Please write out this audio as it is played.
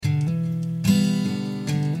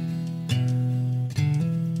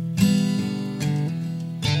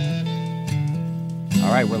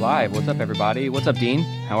right, we're live. What's up, everybody? What's up, Dean?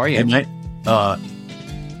 How are you? Hey, mate.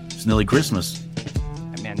 It's nearly Christmas.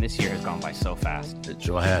 Man, this year has gone by so fast. It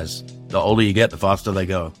sure has. The older you get, the faster they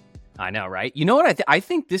go. I know, right? You know what? I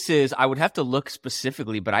think this is, I would have to look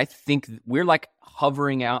specifically, but I think we're like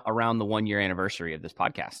hovering out around the 1 year anniversary of this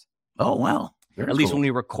podcast. Oh, wow. At least when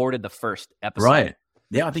we recorded the first episode. Right.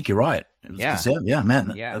 Yeah, I think you're right. Yeah. Yeah,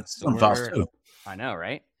 man. Yeah. That's gone fast too. I know,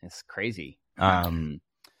 right? It's crazy.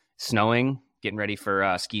 Snowing, getting ready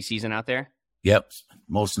for ski season out there. Yep.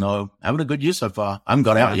 More snow. Having a good year so far. I haven't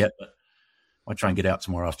got out yet, but I'll try and get out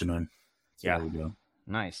tomorrow afternoon. So yeah. There we go.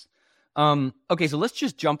 Nice. Okay, so let's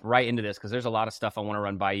just jump right into this because there's a lot of stuff I want to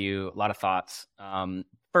run by you, a lot of thoughts.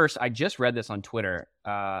 First, I just read this on Twitter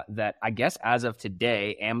that I guess as of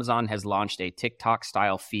today, Amazon has launched a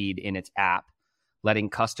TikTok-style feed in its app,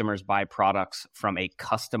 letting customers buy products from a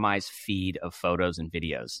customized feed of photos and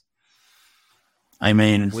videos. I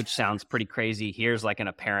mean, which sounds pretty crazy. Here's like an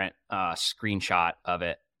apparent screenshot of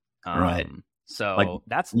it. Right. So like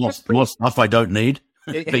that's more stuff I don't need.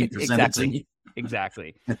 Exactly.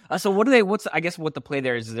 Exactly. So what do they? I guess what the play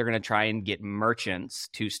there is they're going to try and get merchants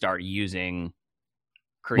to start using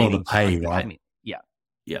creating. Well, the pay, right? I mean,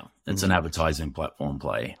 yeah. It's an advertising platform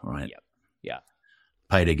play, right? Yeah.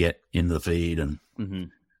 Pay to get into the feed, and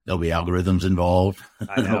there'll be algorithms involved.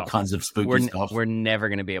 I know. All kinds of spooky stuff. We're never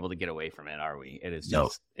going to be able to get away from it, are we? It is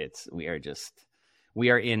just. We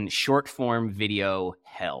are in short form video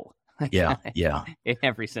hell. Yeah. In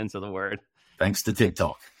every sense of the word. Thanks to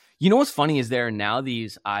TikTok. You know what's funny is there are now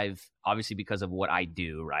these, I've obviously because of what I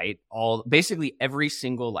do, right? Basically every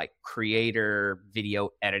single like creator, video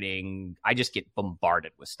editing, I just get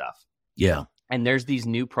bombarded with stuff. Yeah. And there's these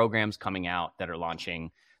new programs coming out that are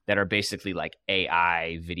launching that are basically like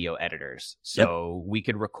AI video editors. So we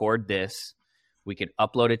could record this, we could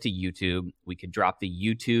upload it to YouTube, we could drop the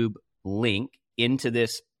YouTube link into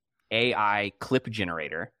this AI clip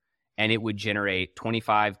generator, and it would generate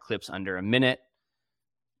 25 clips under a minute.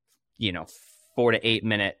 4 to 8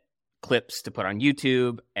 minute clips to put on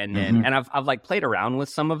YouTube. And then, and I've like played around with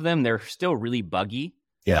some of them. They're still really buggy.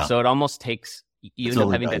 Yeah. So it almost takes, you end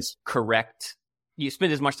up having to correct, you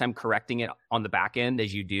spend as much time correcting it on the back end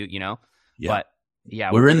as you do, Yeah. But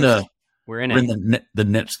yeah, we're in the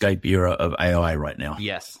Netscape era of AI right now.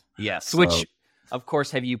 Yes. Which of course,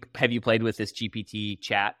 have you played with this GPT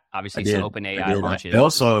chat? Obviously some OpenAI launches.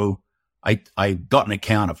 I got an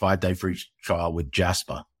account, a 5-day free trial with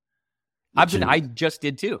Jasper. I just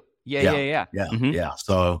did too. Yeah.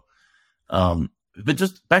 So, but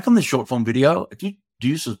just back on the short form video, do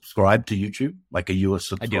you subscribe to YouTube? Like, are you a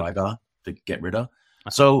subscriber to get rid of?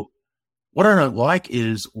 So what I don't like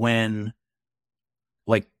is when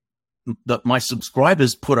like my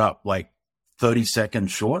subscribers put up like 30-second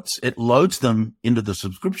shorts, it loads them into the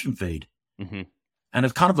subscription feed. And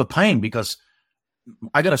it's kind of a pain because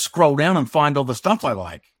I got to scroll down and find all the stuff I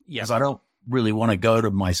like. Because I don't really want to go to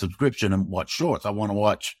my subscription and watch shorts. I want to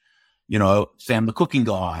watch, Sam the Cooking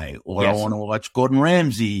Guy, or I want to watch Gordon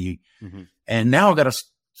Ramsay. And now I've got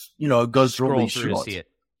to, go through all these shorts. To see it.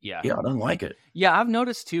 Yeah, I don't like it. Yeah, I've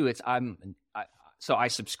noticed too. So I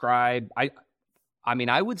subscribe. I mean,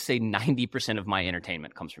 I would say 90% of my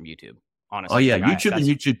entertainment comes from YouTube. Honestly. Oh yeah, YouTube and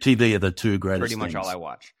YouTube TV are the two greatest. Pretty much all I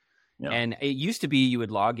watch. Yeah. And it used to be you would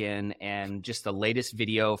log in and just the latest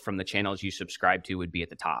video from the channels you subscribe to would be at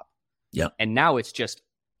the top. Yeah. And now it's just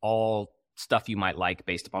all stuff you might like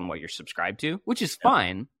based upon what you're subscribed to, which is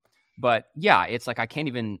fine. But yeah, it's like I can't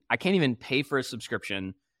even pay for a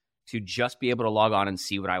subscription to just be able to log on and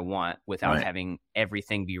see what I want without having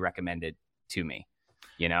everything be recommended to me,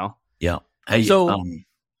 Yeah. Hey, so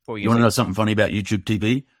you want to know something funny about YouTube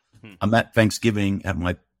TV? I'm at Thanksgiving at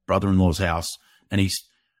my brother-in-law's house, and he's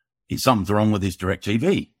something's wrong with his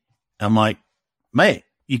DirecTV. I'm like, mate,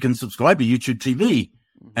 you can subscribe to YouTube TV,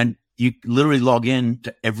 and you literally log in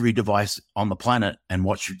to every device on the planet and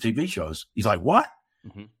watch your TV shows. He's like, what?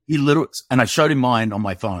 He literally, and I showed him mine on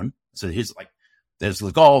my phone. So here's like, there's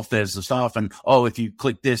the golf, there's the stuff. And if you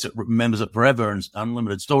click this, it remembers it forever and it's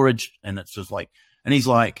unlimited storage. And it's just like, and he's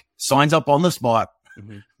like, signs up on the spot,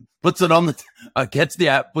 puts it on gets the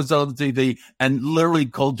app, puts it on the TV, and literally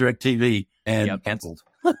called DirecTV and canceled.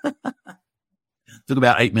 Took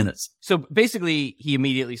about 8 minutes. So basically, he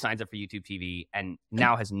immediately signs up for YouTube TV and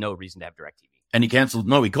now has no reason to have DirecTV. And he canceled.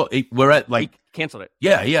 No, we're at like... He canceled it.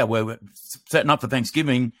 Yeah. We're setting up for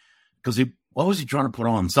Thanksgiving because what was he trying to put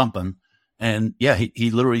on? Something. And yeah,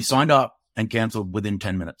 he literally signed up and canceled within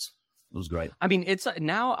 10 minutes. It was great. I mean, it's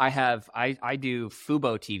now I do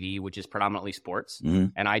Fubo TV, which is predominantly sports.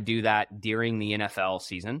 And I do that during the NFL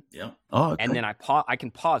season. Yeah. Oh, okay. And then I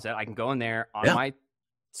can pause it. I can go in there on my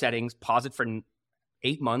settings, pause it for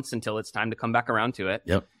 8 months until it's time to come back around to it.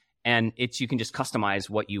 Yep. And you can just customize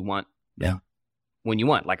what you want. Yeah. When you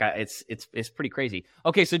want. Like it's pretty crazy.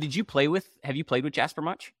 Okay. So have you played with Jasper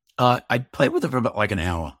much? I played with it for about like an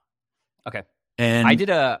hour. Okay. And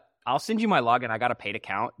I'll send you my login. I got a paid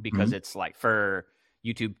account because it's like for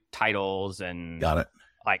YouTube titles and got it.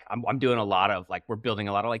 Like I'm doing a lot of like, we're building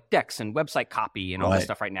a lot of like decks and website copy and all this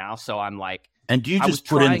stuff right now. So I'm like, and do you just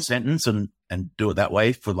put in a sentence and do it that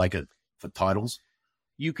way for for titles?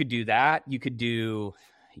 You could do that. You can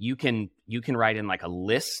write in like a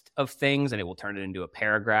list of things and it will turn it into a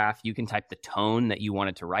paragraph. You can type the tone that you want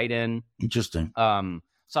it to write in. Interesting.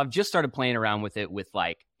 So I've just started playing around with it with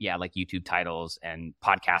like YouTube titles and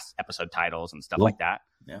podcast episode titles and stuff like that.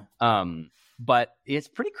 Yeah. But it's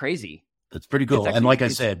pretty crazy. It's pretty cool. And like I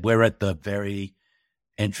said, we're at the very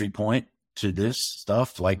entry point to this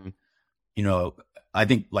stuff. Like, I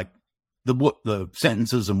think like the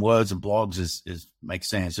sentences and words and blogs is makes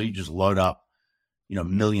sense. So you just load up,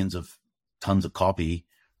 millions of tons of copy,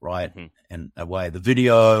 right? Mm-hmm. And away the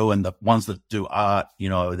video and the ones that do art,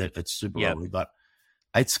 it's super lovely, but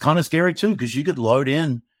it's kind of scary too, because you could load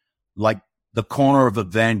in like the corner of a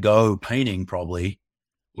Van Gogh painting probably,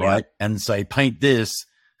 right? And say, paint this.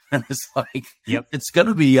 And it's like, it's going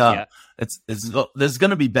to be, there's going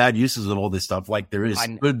to be bad uses of all this stuff. Like there is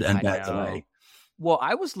good and bad today. Well,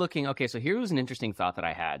 I was looking, okay, so here was an interesting thought that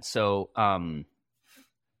I had. So,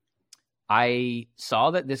 I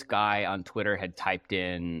saw that this guy on Twitter had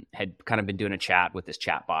kind of been doing a chat with this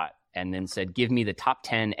chat bot and then said, give me the top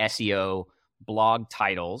 10 SEO blog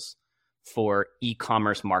titles for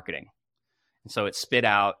e-commerce marketing. And so it spit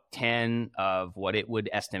out 10 of what it would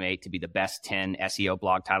estimate to be the best 10 SEO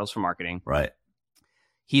blog titles for marketing. Right.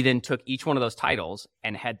 He then took each one of those titles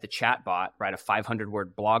and had the chat bot write a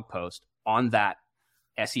 500-word blog post on that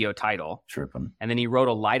SEO title. Tripping. And then he wrote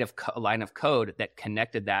a line of code that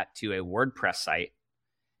connected that to a WordPress site.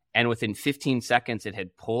 And within 15 seconds, it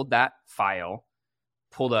had pulled that file,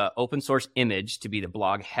 pulled an open source image to be the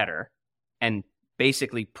blog header, and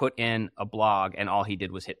basically put in a blog. And all he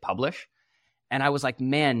did was hit publish. And I was like,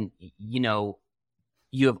 man, you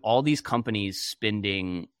have all these companies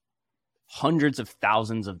spending hundreds of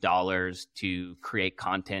thousands of dollars to create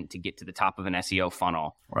content to get to the top of an SEO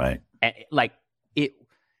funnel. Right. And like it,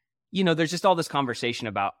 there's just all this conversation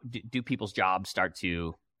about do people's jobs start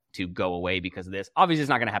to go away because of this? Obviously, it's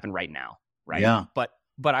not going to happen right now. Right. Yeah. But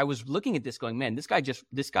I was looking at this going, man, this guy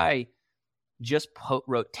just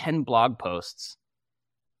wrote 10 blog posts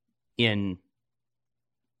in,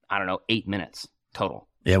 I don't know, 8 minutes total.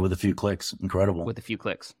 Yeah, with a few clicks. Incredible. With a few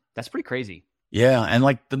clicks. That's pretty crazy. Yeah, and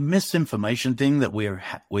like the misinformation thing that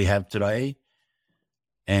we have today,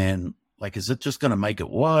 and like, is it just going to make it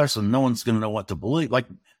worse and no one's going to know what to believe? Like,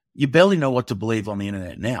 you barely know what to believe on the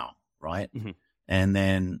internet now, right? Mm-hmm. And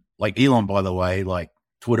then, like Elon, by the way, like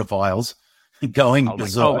Twitter files going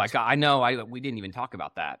berserk. Oh my God, I know. We didn't even talk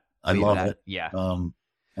about that. I love it. Yeah.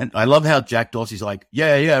 And I love how Jack Dorsey's like,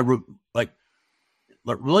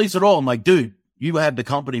 release it all. I'm like, dude, you had the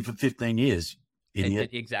company for 15 years, idiot.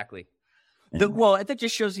 Exactly. That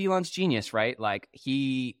just shows Elon's genius, right? Like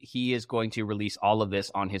he is going to release all of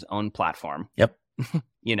this on his own platform. Yep.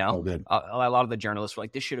 Oh, good. A lot of the journalists were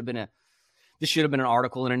like, this should have been an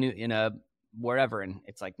article in a wherever, and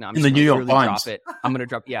it's like, no, I'm just in the New York Times. Drop it. I'm going to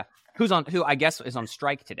drop. Yeah. Who I guess is on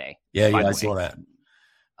strike today. Yeah, I saw that.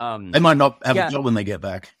 They might not have a job when they get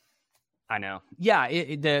back. I know. Yeah,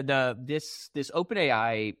 this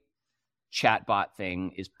OpenAI chatbot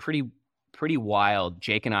thing is pretty wild.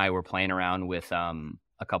 Jake and I were playing around with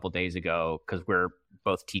a couple days ago because we're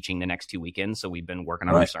both teaching the next 2 weekends, so we've been working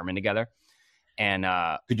on a sermon together. And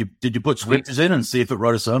did you put scriptures in and see if it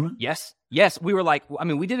wrote a sermon? Yes. We were like,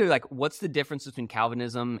 we did it like, what's the difference between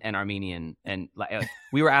Calvinism and Arminian? And like,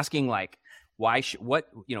 we were asking like, what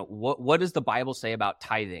does the Bible say about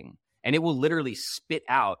tithing? And it will literally spit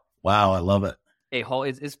out. Wow, I love it. A whole,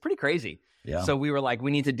 it's pretty crazy. Yeah. So we were like,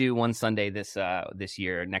 we need to do one Sunday this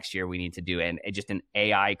year. Next year, we need to do just an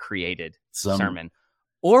AI created sermon,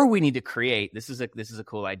 or we need to create. This is a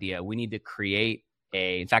cool idea. We need to create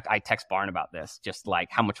in fact, I text Barn about this. Just like,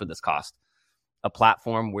 how much would this cost? A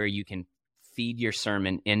platform where you can feed your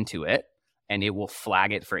sermon into it, and it will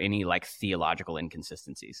flag it for any like theological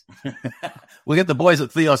inconsistencies. We'll get the boys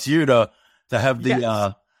at Theos U to have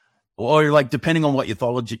the. Or like, depending on what your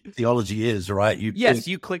theology is, right?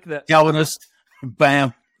 You click the Calvinist,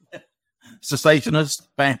 bam. Cessationist,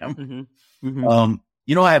 bam. Mm-hmm.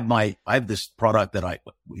 Mm-hmm. I have this product that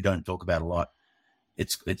we don't talk about a lot.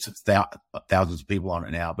 It's thousands of people on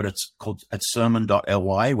it now, but it's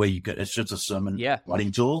sermon.ly, where it's just a sermon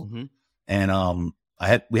writing tool. Mm-hmm. And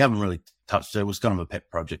we haven't really touched it. It was kind of a pet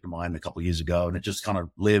project of mine a couple of years ago, and it just kind of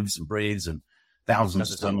lives and breathes, and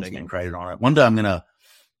thousands of sermons getting created on it. One day I'm going to,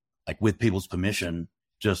 like, with people's permission,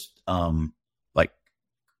 just like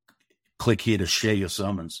click here to share your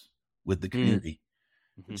sermons with the community.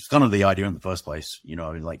 It's kind of the idea in the first place, you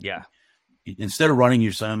know, like, instead of running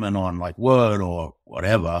your sermon on like Word or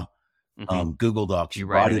whatever, Google Docs, you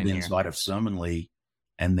write it inside of Sermonly,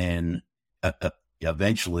 and then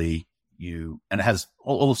eventually and it has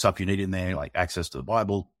all the stuff you need in there, like access to the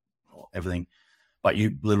Bible, everything, but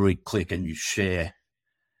you literally click and you share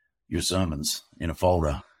your sermons in a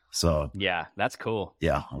folder. So yeah, that's cool.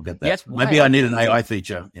 Yeah, I'll get that. Yes, maybe I need an AI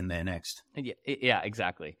feature in there next. Yeah,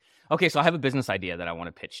 exactly. Okay, so I have a business idea that I want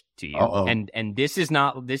to pitch to you, and this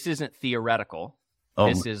isn't theoretical.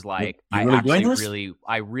 This is like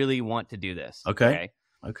I really want to do this. Okay.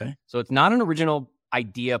 So it's not an original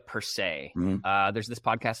idea per se. There's this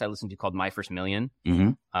podcast I listen to called My First Million,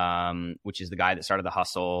 which is the guy that started The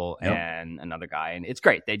Hustle and another guy, and it's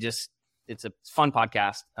great. It's a fun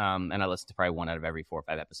podcast, and I listen to probably one out of every 4 or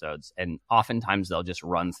 5 episodes, and oftentimes they'll just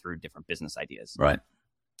run through different business ideas. Right.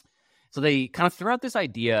 So they kind of threw out this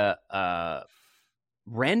idea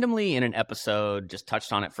randomly in an episode, just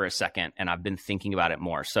touched on it for a second, and I've been thinking about it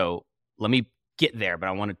more. So let me get there, but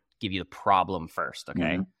I want to give you the problem first,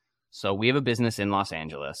 okay? So we have a business in Los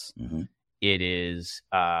Angeles. It is,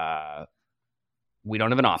 we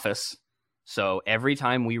don't have an office. So every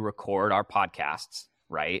time we record our podcasts,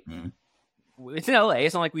 right? It's in LA.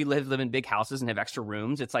 It's not like we live in big houses and have extra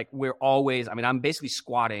rooms. It's like I'm basically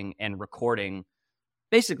squatting and recording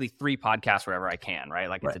basically 3 podcasts wherever I can, right?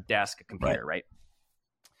 Like it's a desk, a computer, right?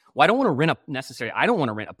 Well, I don't want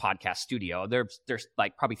to rent a podcast studio. There's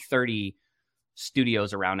like probably 30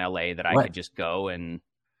 studios around LA that I could just go and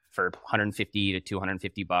for $150 to $250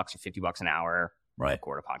 or $50 an hour,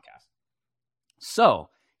 record a podcast. So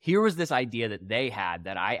here was this idea that they had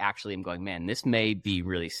that I actually am going, man, this may be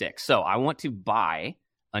really sick. So I want to buy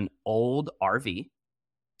an old RV.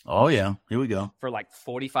 Oh yeah, here we go. For like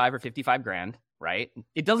 45 or 55 grand, right?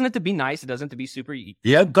 It doesn't have to be nice. It doesn't have to be super.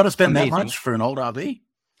 Yeah, got to spend amazing. That much for an old RV.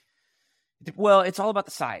 Well, it's all about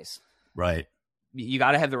the size. Right. You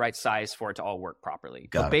got to have the right size for it to all work properly.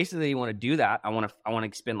 But basically, you want to do that. I want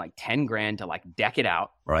to spend like 10 grand to like deck it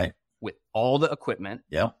out. Right. With all the equipment.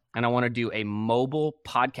 Yeah. And I want to do a mobile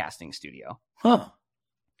podcasting studio.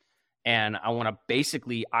 And I want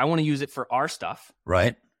to use it for our stuff.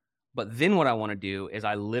 Right. But then what I want to do is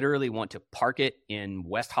I literally want to park it in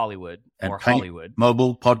West Hollywood or Hollywood.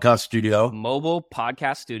 Mobile podcast studio.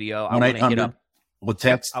 I want to hit up. With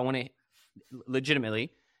text. I want to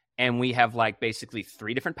legitimately. And we have like basically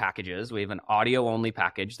 3 different packages. We have an audio only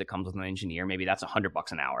package that comes with an engineer. Maybe that's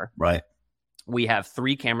 $100 an hour. Right. We have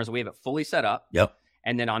 3 cameras. We have it fully set up. Yep.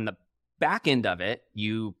 And then on the back end of it,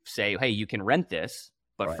 you say, hey, you can rent this,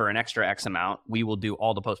 but for an extra X amount, we will do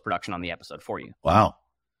all the post-production on the episode for you. Wow.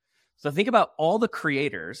 So think about all the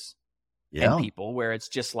creators and people where it's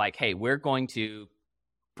just like, hey, we're going to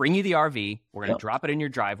bring you the RV. We're going to drop it in your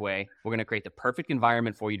driveway. We're going to create the perfect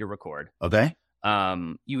environment for you to record. Okay.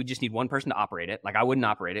 You would just need one person to operate it. Like I wouldn't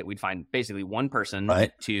operate it. We'd find basically one person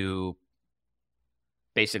to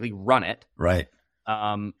basically run it. Right.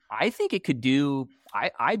 I think it could do,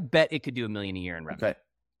 I bet it could do $1 million a year in revenue. Okay.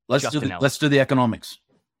 Let's do the economics.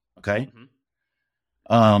 Okay.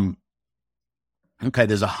 Okay.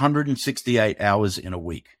 There's 168 hours in a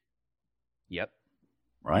week. Yep.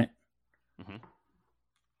 Right.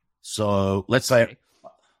 So let's say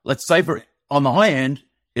for on the high end,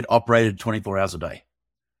 it operated 24 hours a day.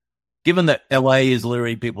 Given that LA is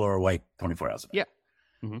literally people are awake 24 hours a day.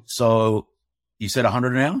 Yeah. So you said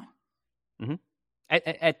 100 an hour?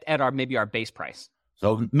 At our base price.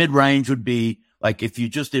 So mid-range would be like if you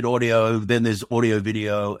just did audio, then there's audio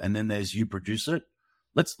video, and then there's you produce it.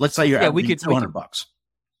 Let's say you're averaging $200.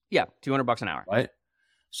 Yeah, $200 an hour. Right.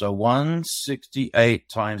 So 168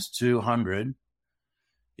 times 200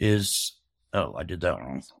 is I did that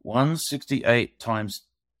wrong. 168 times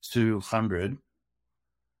 200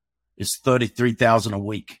 is 33,000 a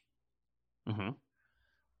week.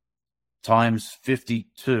 Times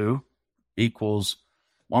 52 equals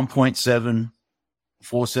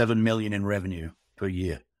 1.747 million in revenue per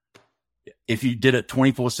year. If you did it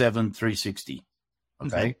 24/7, 360.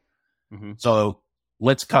 Okay. So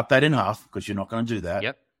let's cut that in half because you're not going to do that.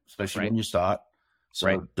 Yep. Especially when you start.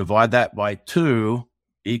 So divide that by 2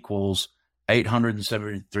 equals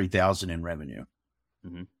 873,000 in revenue.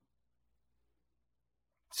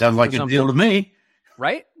 Sounds like a deal to me.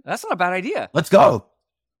 Right? That's not a bad idea. Let's go.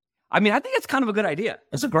 I mean, I think it's kind of a good idea.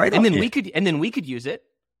 That's a great idea. And then we could use it.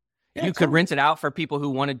 Yeah, you could rent it out for people who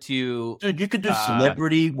wanted to. Dude, you could do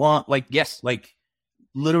celebrity one, like, yes, like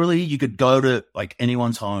literally you could go to like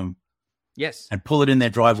anyone's home, yes, and pull it in their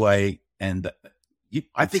driveway. And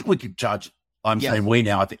I think we could charge. I'm saying we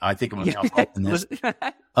now. I think I'm in this.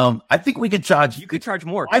 I think we could charge. You could charge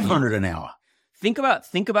more. $500 an hour. Think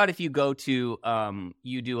about if you go to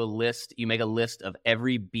you do a list, you make a list of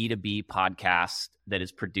every B2B podcast that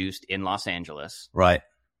is produced in Los Angeles, right?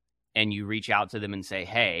 And you reach out to them and say,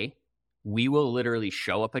 "Hey, we will literally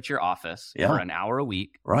show up at your office for an hour a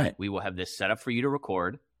week. Right. We will have this set up for you to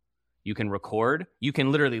record. You can record. You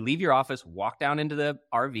can literally leave your office, walk down into the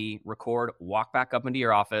RV, record, walk back up into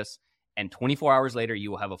your office, and 24 hours later, you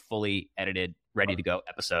will have a fully edited, ready to go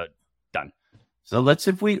episode done." So let's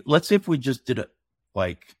if we just did it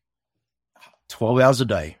like 12 hours a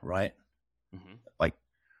day, right? Mm-hmm. Like,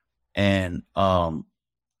 and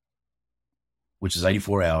which is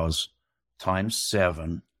 84 hours times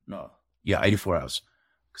 7. No, yeah, 84 hours.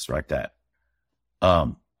 Strike that.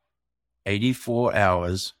 84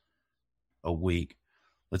 hours a week.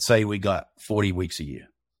 Let's say we got 40 weeks a year.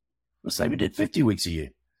 Let's say we did 50 weeks a year.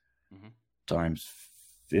 Mm-hmm. Times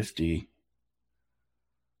 50.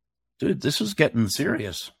 Dude, this is getting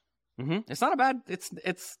serious. Mm-hmm. It's not a bad.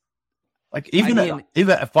 It's like even at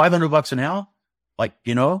 $500 an hour, like,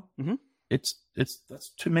 you know, mm-hmm. it's that's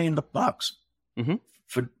 $2 million mm-hmm.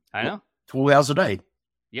 for I know 12 hours a day.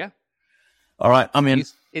 Yeah. All right. I mean,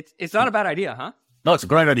 it's not a bad idea, huh? No, it's a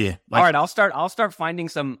great idea. Like, all right, I'll start finding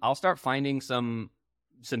some. I'll start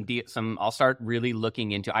really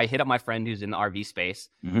looking into. I hit up my friend who's in the RV space,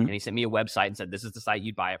 mm-hmm. and he sent me a website and said, "This is the site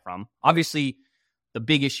you'd buy it from." Obviously, the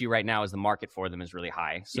big issue right now is the market for them is really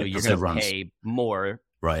high, so you're going to pay more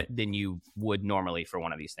than you would normally for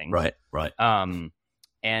one of these things. Right.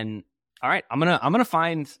 And all right, I'm gonna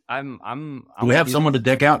find. Do we have someone to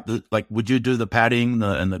deck out? Would you do the padding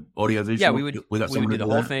and the audio visual? Yeah, we would do the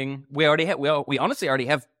whole thing. We already have. We honestly already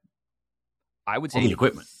have. I would say all the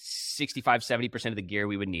equipment. 65-70% of the gear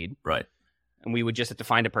we would need. Right. And we would just have to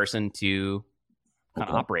find a person to kind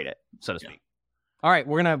of operate it, so to speak. All right,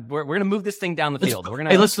 we're gonna move this thing down the field.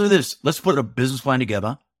 Let's do this. Let's put a business plan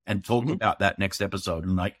together and talk mm-hmm. about that next episode.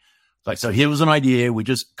 And like so here was an idea. We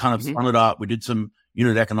just kind of spun it up. We did some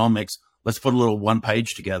unit economics. Let's put a little one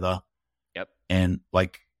page together. Yep. And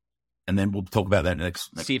then we'll talk about that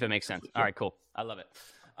next. See if it makes sense. All right, cool. I love it.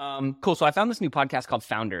 Cool. So I found this new podcast called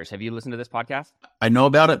Founders. Have you listened to this podcast? I know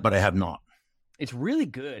about it, but I have not. It's really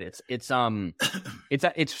good. It's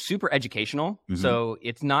super educational. Mm-hmm. So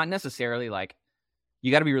it's not necessarily like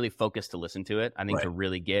you got to be really focused to listen to it, I think, to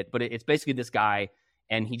really get. But it's basically this guy,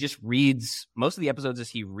 and he just reads. Most of the episodes is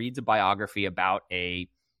he reads a biography about a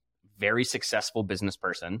very successful business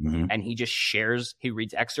person, mm-hmm. and he just shares. He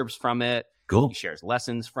reads excerpts from it. Cool. He shares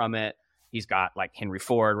lessons from it. He's got like Henry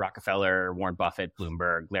Ford, Rockefeller, Warren Buffett,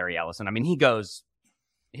 Bloomberg, Larry Ellison. I mean, he'll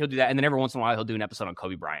do that, and then every once in a while he'll do an episode on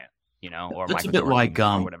Kobe Bryant, or that's Michael a bit Jordan, like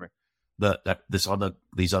or whatever.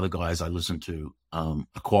 These other guys I listen to,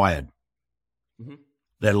 Acquired. Mm-hmm.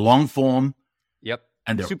 They're long form. Yep.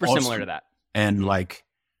 And they're super awesome. similar to that. And like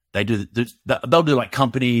they'll do like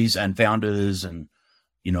companies and founders and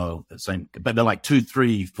same, but they're like 2,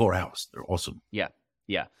 3, 4 hours. They're awesome. Yeah.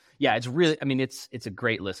 It's really, I mean, it's a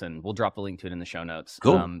great listen. We'll drop a link to it in the show notes.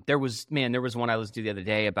 Cool. There was one I listened to the other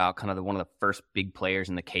day about kind of one of the first big players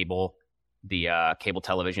in the cable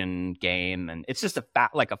television game, and it's just a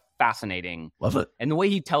fascinating. Love it. And the way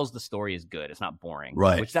he tells the story is good. It's not boring,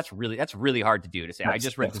 right? Which that's really hard to do. To say, I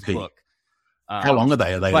just read this book. How long are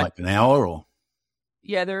they? Are they like an hour or?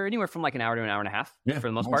 Yeah, they're anywhere from like an hour to an hour and a half for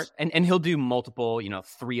the most part. And he'll do multiple,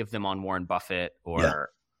 3 of them on Warren Buffett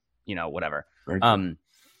or, whatever. Very cool.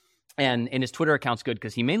 And his Twitter account's good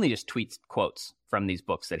because he mainly just tweets quotes from these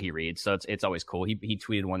books that he reads. So it's always cool. He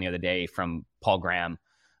tweeted one the other day from Paul Graham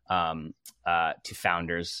to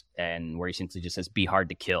founders, and where he simply just says, "Be hard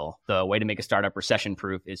to kill. The way to make a startup recession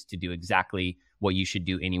proof is to do exactly what you should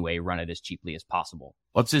do anyway. Run it as cheaply as possible."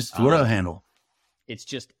 What's his Twitter handle? It's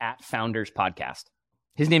just @Founders Podcast.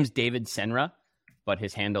 His name's David Senra, but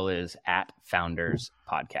his handle is @Founders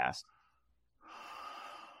Podcast.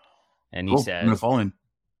 And he says, I'm gonna follow him.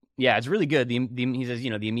 Yeah, it's really good. He says,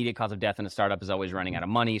 the immediate cause of death in a startup is always running out of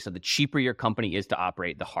money. So the cheaper your company is to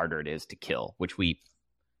operate, the harder it is to kill, which we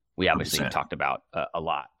obviously talked about a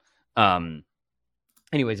lot.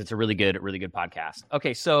 Anyways, it's a really good podcast.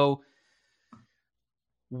 Okay, so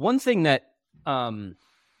one thing that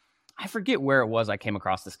I forget where it was I came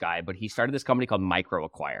across this guy, but he started this company called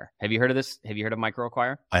MicroAcquire. Have you heard of this? Have you heard of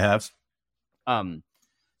MicroAcquire? I have.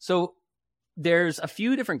 So there's a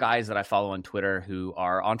few different guys that I follow on Twitter who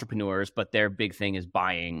are entrepreneurs, but their big thing is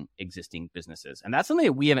buying existing businesses. And that's something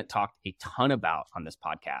that we haven't talked a ton about on this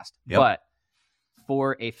podcast. Yep. But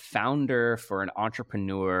for a founder, for an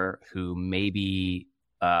entrepreneur who maybe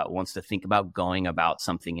wants to think about going about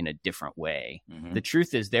something in a different way, Mm-hmm. the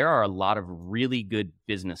truth is there are a lot of really good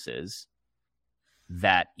businesses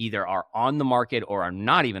that either are on the market or are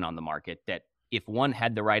not even on the market that if one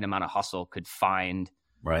had the right amount of hustle could find,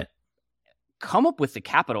 Right. come up with the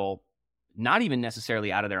capital, not even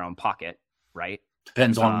necessarily out of their own pocket, right?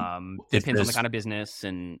 Depends on Depends on the kind of business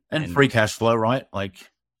and free cash flow, right? Like,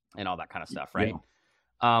 and all that kind of stuff, right?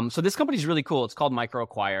 Yeah. So this company is really cool. It's called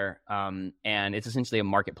MicroAcquire, and it's essentially a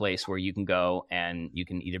marketplace where you can go and you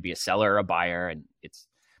can either be a seller or a buyer, and it's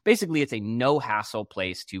a no hassle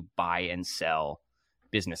place to buy and sell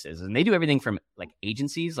businesses. And they do everything from like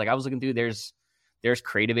agencies. Like I was looking through, there's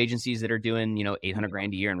creative agencies that are doing,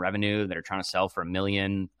 $800,000 a year in revenue that are trying to sell for $1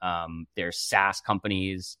 million. There's SaaS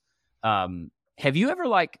companies. Have you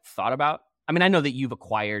ever thought about, I mean, I know that you've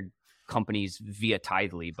acquired companies via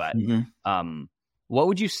Tithely, but mm-hmm. What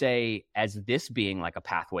would you say as this being like a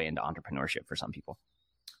pathway into entrepreneurship for some people?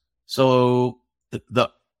 So the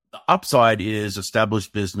upside is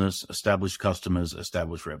established business, established customers,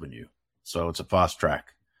 established revenue. So it's a fast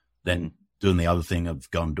track than doing the other thing of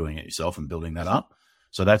going and doing it yourself and building that up.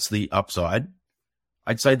 So that's the upside.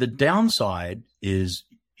 I'd say the downside is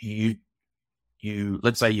you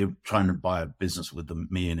let's say you're trying to buy a business with $1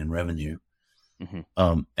 million in revenue,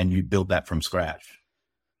 and you build that from scratch.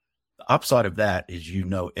 The upside of that is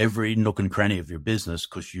every nook and cranny of your business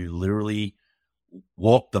because you literally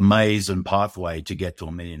walk the maze and pathway to get to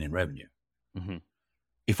 $1 million in revenue. Mm-hmm.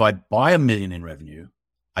 If I buy $1 million in revenue,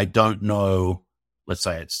 I don't know, let's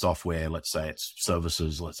say it's software, let's say it's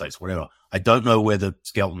services, let's say it's whatever. I don't know where the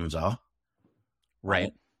skeletons are.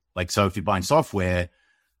 Right. Like, so if you're buying software,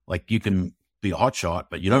 like you can be a hotshot,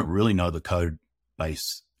 but you don't really know the code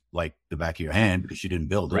base like the back of your hand because you didn't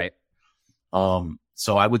build it. Right.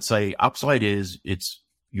 So I would say upside is it's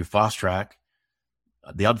your fast track.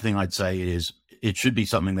 The other thing I'd say is it should be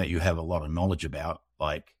something that you have a lot of knowledge about.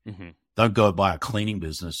 Like, don't go buy a cleaning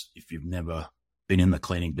business if you've never been in the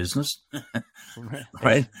cleaning business.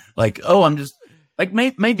 Right? Like, I'm just like,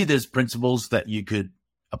 maybe there's principles that you could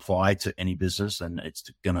apply to any business and it's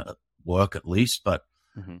going to work at least, but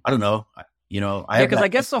I don't know. Because I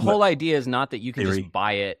guess the whole idea is not that you can theory. Just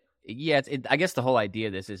buy it. Yeah. I guess the whole idea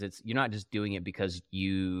of this is you're not just doing it because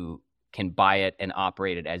you can buy it and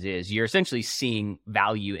operate it as is. You're essentially seeing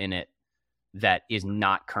value in it that is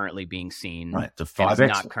not currently being seen. Right. The 5X.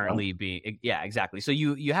 not currently being. Yeah, exactly. So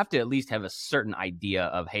you have to at least have a certain idea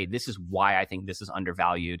of, hey, this is why I think this is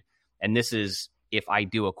undervalued. And this is, if I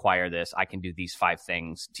do acquire this, I can do these 5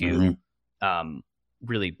 things to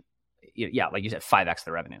really, like you said, 5X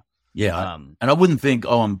the revenue. Yeah. And I wouldn't think,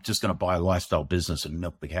 I'm just going to buy a lifestyle business and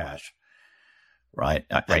milk the cash. Right.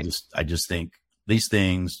 I just think these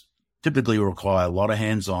things typically require a lot of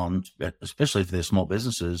hands-on, especially if they're small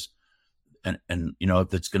businesses. And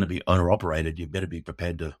if it's going to be owner operated, you better be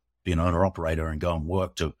prepared to be an owner operator and go and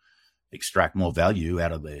work to extract more value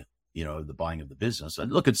out of the buying of the business.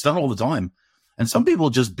 And look, it's done all the time. And some people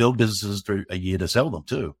just build businesses through a year to sell them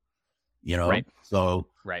too, Right. So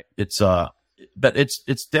right. It's, but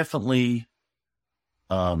it's definitely,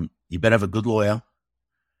 you better have a good lawyer,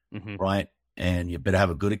 right? And you better have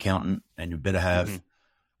a good accountant, and you better have,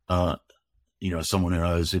 someone who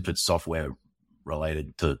knows if it's software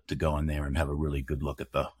related to go in there and have a really good look at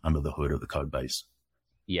under the hood of the code base.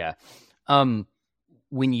 Yeah.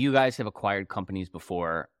 When you guys have acquired companies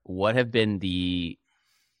before, what have been the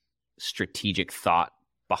strategic thought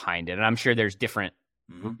behind it? And I'm sure there's different.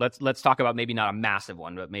 Let's talk about maybe not a massive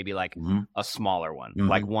one, but maybe like a smaller one,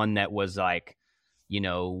 like one that was like,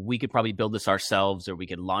 we could probably build this ourselves, or we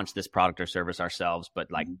could launch this product or service ourselves.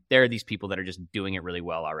 But like, there are these people that are just doing it really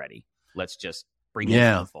well already. Let's just bring it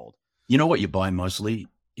into the fold. What you buy mostly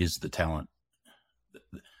is the talent.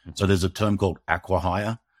 So there's a term called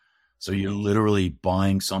acqui-hire. So you're literally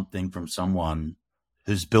buying something from someone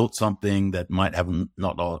who's built something that might have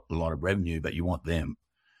not a lot of revenue, but you want them.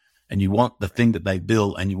 And you want the thing that they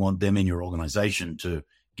build, and you want them in your organization to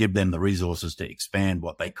give them the resources to expand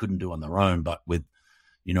what they couldn't do on their own, but with,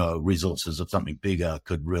 resources of something bigger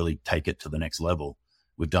could really take it to the next level.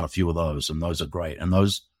 We've done a few of those, and those are great. And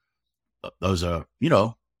those are,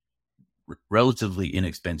 relatively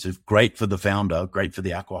inexpensive, great for the founder, great for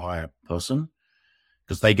the acqui-hire person,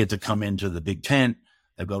 because they get to come into the big tent.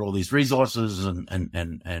 They've got all these resources and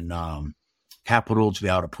capital to be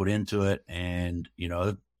able to put into it. And,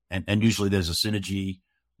 and usually there's a synergy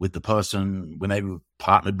with the person when they've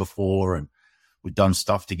partnered before, and we've done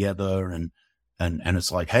stuff together, and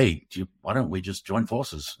it's like, hey, why don't we just join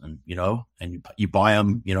forces? And you buy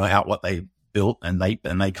them, out what they built, and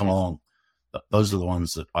they come along. Those are the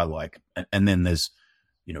ones that I like. And then there's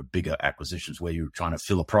bigger acquisitions where you're trying to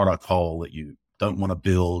fill a product hole that you don't want to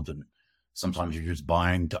build, and sometimes you're just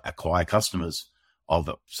buying to acquire customers of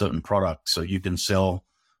a certain product so you can sell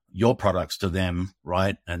your products to them,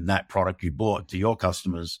 right? And that product you bought to your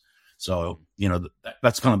customers. So,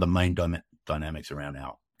 that's kind of the main dynamics around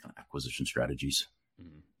our kind of acquisition strategies.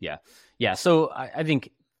 Yeah. Yeah. So I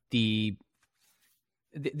think the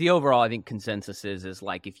overall, I think consensus is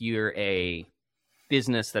like, if you're a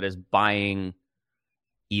business that is buying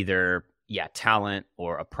either, talent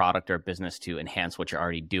or a product or a business to enhance what you're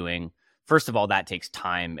already doing, first of all, that takes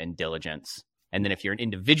time and diligence. And then if you're an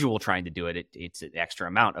individual trying to do it, it's an extra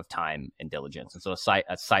amount of time and diligence. And so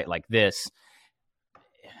a site like this,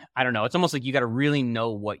 I don't know, it's almost like you got to really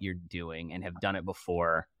know what you're doing and have done it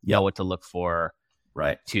before, know what to look for,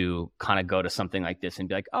 right? To kind of go to something like this and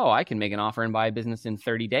be like, oh, I can make an offer and buy a business in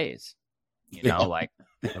 30 days, like,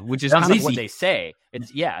 which is kind of what they say.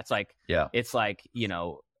 It's like,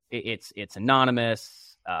 it's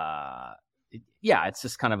anonymous. It's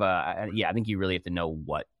just kind of I think you really have to know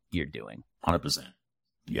what you're doing. 100%.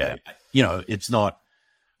 Yeah. It's not,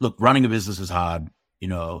 look, running a business is hard,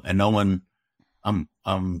 and no one, I'm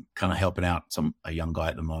kind of helping out a young guy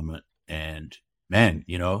at the moment, and man,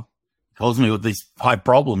 calls me with these 5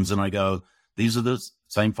 problems, and I go, these are the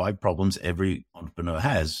same 5 problems every entrepreneur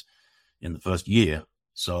has in the first year.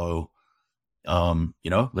 So,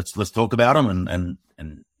 let's talk about them, and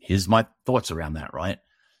here's my thoughts around that. Right.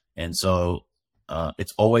 And so,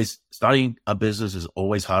 it's always, starting a business is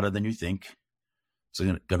always harder than you think. It's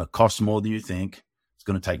going to cost more than you think. It's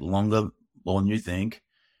going to take more than you think.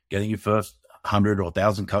 Getting your first 100 or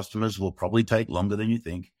 1,000 customers will probably take longer than you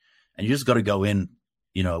think. And you just got to go in,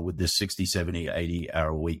 with this 60, 70, 80 hour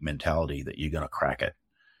a week mentality that you're going to crack it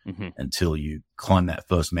until you climb that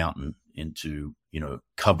first mountain into,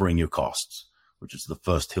 covering your costs, which is the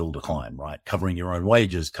first hill to climb, right? Covering your own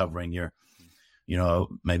wages, covering your,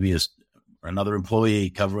 maybe another employee,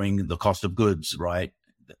 covering the cost of goods, right?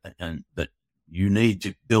 And that you need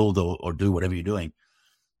to build or do whatever you're doing.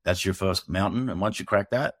 That's your first mountain. And once you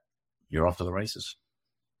crack that, you're off to the races.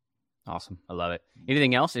 Awesome. I love it.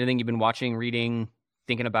 Anything else? Anything you've been watching, reading,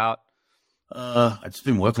 thinking about? I've just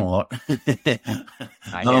been working a lot.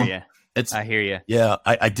 I hear you. I hear you. Yeah,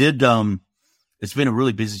 I did. It's been a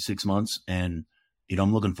really busy 6 months, and,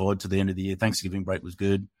 I'm looking forward to the end of the year. Thanksgiving break was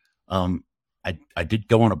good. I did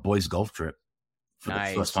go on a boys golf trip for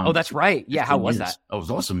the first time. Oh, that's right. Yeah. How was that? Oh, it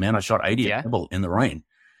was awesome, man. I shot 80 at Pebble in the rain.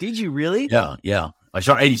 Did you really? Yeah. I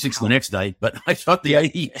shot 86 the next day, but I shot the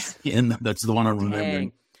 80, and that's the one I'm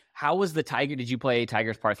remembering. How was the Tiger? Did you play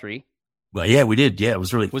Tigers Par 3? Well, yeah, we did. Yeah, it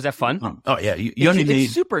was really. Was that fun? Oh, yeah. You only need.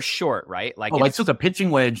 It's super short, right? Like, I took a pitching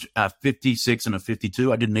wedge, 56 and a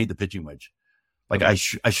 52. I didn't need the pitching wedge. Like, I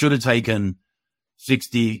should have taken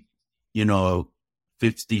 60,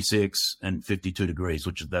 56 and 52 degrees,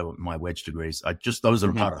 which is my wedge degrees. Those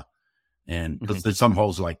are putter. And because there's some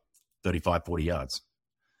holes like 35, 40 yards.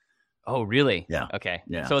 Oh, really? Yeah. Okay.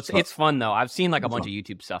 Yeah. So it's fun though. I've seen like a bunch of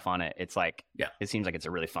YouTube stuff on it. It's like, it seems like it's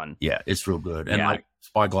a really fun. Yeah, it's real good. And like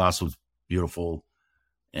Spyglass was beautiful.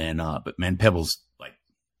 And, but man, Pebble's like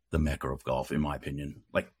the mecca of golf, in my opinion.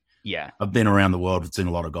 Like, I've been around the world and seen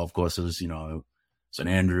a lot of golf courses, St.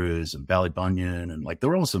 Andrews and Ballybunion, and like,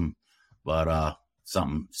 they're awesome, but,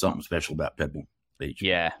 something special about Pebble Beach.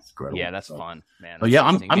 Yeah. It's incredible. Yeah. That's fun, man. But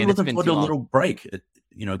I'm looking forward to a little break,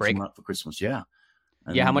 coming up for Christmas. Yeah.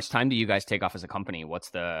 And how much time do you guys take off as a company?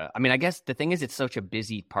 I guess the thing is, it's such a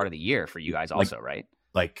busy part of the year for you guys also, right?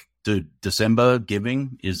 Like, dude, December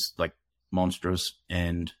giving is like monstrous.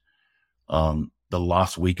 And the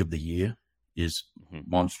last week of the year is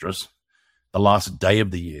monstrous. The last day of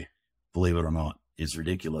the year, believe it or not, is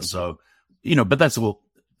ridiculous. So, but that's all,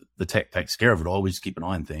 the tech takes care of it. Always keep an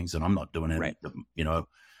eye on things. And I'm not doing anything to,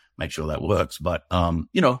 make sure that works. But,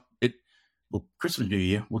 Christmas, New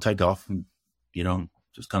Year, we'll take off and,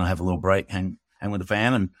 just kind of have a little break, hang with the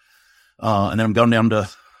fam, and then I'm going down to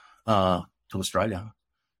Australia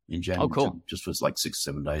in January. Oh, cool! Just for like 6 or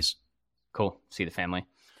 7 days. Cool. See the family.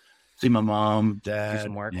 See my mom, dad, do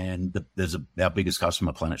some work. And there's our biggest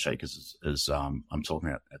customer, Planet Shakers, is I'm talking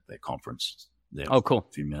at their conference. Oh, cool!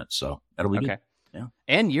 A few minutes, so that'll be good. Yeah.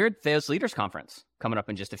 And you're at Theos Leaders Conference coming up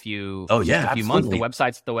in just a few. Oh yeah, a few months. The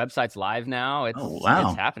website's live now.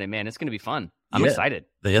 It's happening, man. It's going to be fun. I'm excited.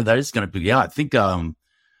 Yeah, that is going to be. Yeah, I think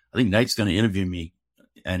Nate's going to interview me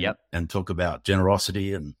and talk about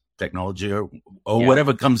generosity and technology or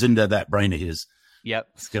whatever comes into that brain of his. Yep.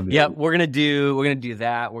 It's gonna be we're gonna do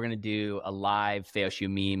that. We're gonna do a live Theoshu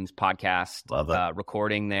Memes podcast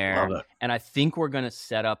recording there. Love it. And I think we're gonna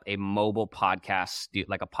set up a mobile podcast,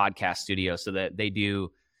 like a podcast studio, so that they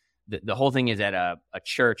do the whole thing is at a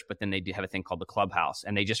church, but then they do have a thing called the Clubhouse,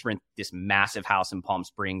 and they just rent this massive house in Palm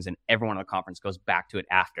Springs, and everyone at the conference goes back to it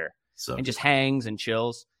after and just hangs and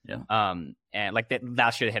chills. Yeah. And like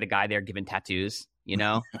that should have had a guy there giving tattoos, you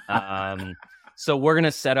know. So we're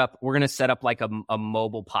gonna set up like a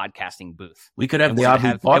mobile podcasting booth. We could have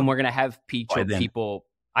and we're gonna have people.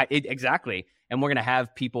 Exactly, and we're gonna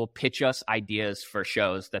have people pitch us ideas for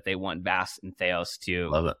shows that they want Vass and Theos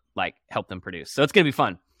to like help them produce. So it's gonna be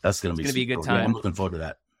fun. That's gonna be a good time. Yeah, I'm looking forward to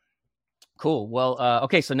that. Cool. Well,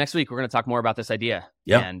 okay. So next week we're gonna talk more about this idea.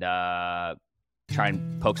 Yeah. And try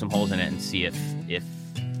and poke some holes in it and see if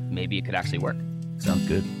maybe it could actually work. Sounds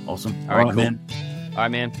good. Awesome. All right, cool. man. All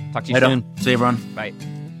right, man. Talk to you soon. See you, everyone.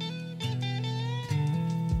 Bye.